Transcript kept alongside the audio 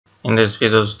In this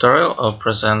video tutorial, I'll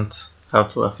present how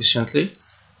to efficiently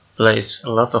place a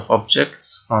lot of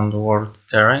objects on the world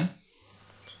terrain.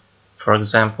 For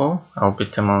example, I'll be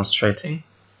demonstrating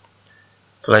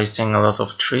placing a lot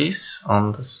of trees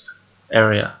on this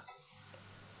area.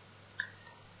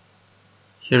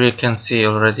 Here you can see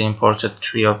already imported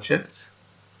tree objects.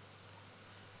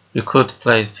 You could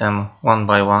place them one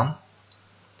by one,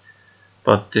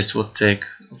 but this would take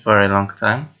a very long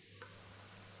time.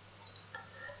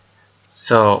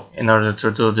 So in order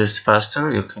to do this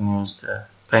faster, you can use the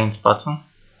paint button,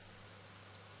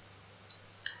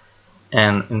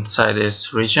 and inside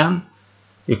this region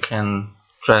you can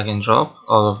drag and drop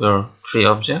all of your tree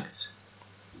objects.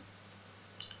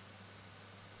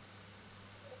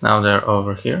 Now they're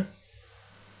over here,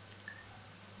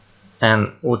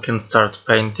 and we can start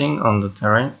painting on the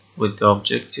terrain with the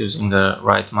objects using the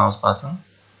right mouse button.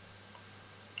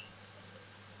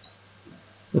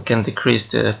 We can decrease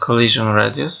the collision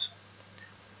radius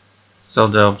so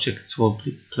the objects will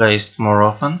be placed more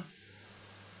often.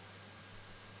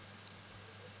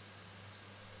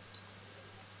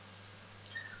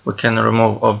 We can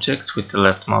remove objects with the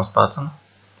left mouse button.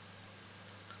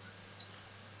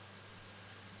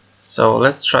 So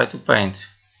let's try to paint.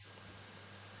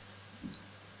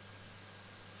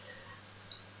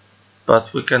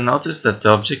 But we can notice that the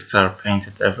objects are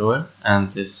painted everywhere, and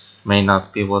this may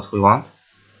not be what we want.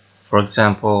 For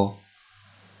example,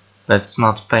 let's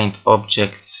not paint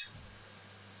objects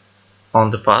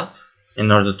on the path.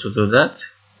 In order to do that,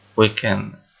 we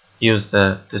can use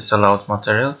the disallowed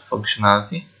materials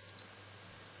functionality.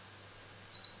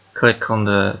 Click on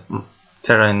the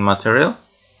terrain material.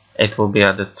 It will be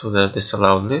added to the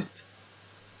disallowed list.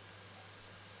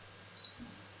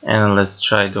 And let's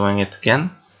try doing it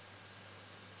again.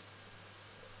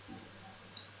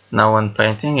 Now when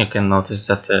painting, you can notice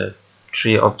that the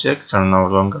tree objects are no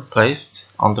longer placed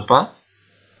on the path.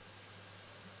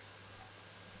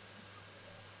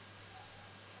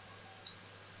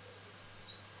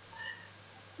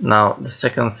 Now the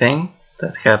second thing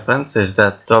that happens is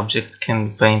that the objects can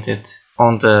be painted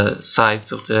on the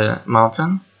sides of the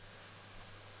mountain.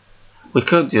 We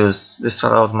could use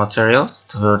disallowed materials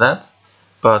to do that,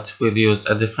 but we'll use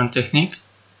a different technique.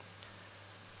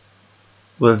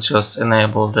 We'll just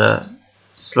enable the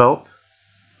slope,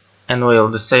 and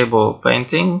we'll disable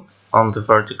painting on the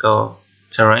vertical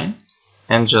terrain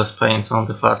and just paint on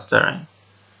the flat terrain.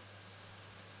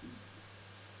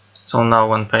 So now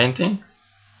when painting,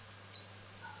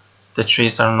 the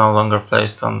trees are no longer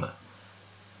placed on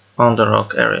the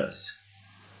rock areas.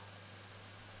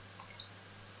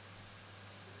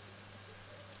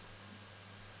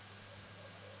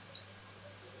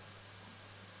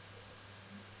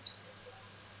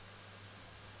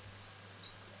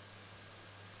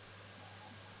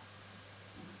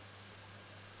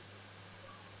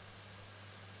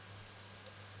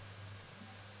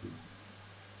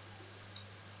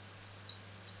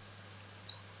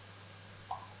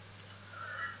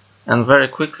 And very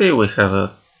quickly we have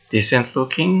a decent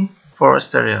looking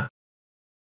forest area.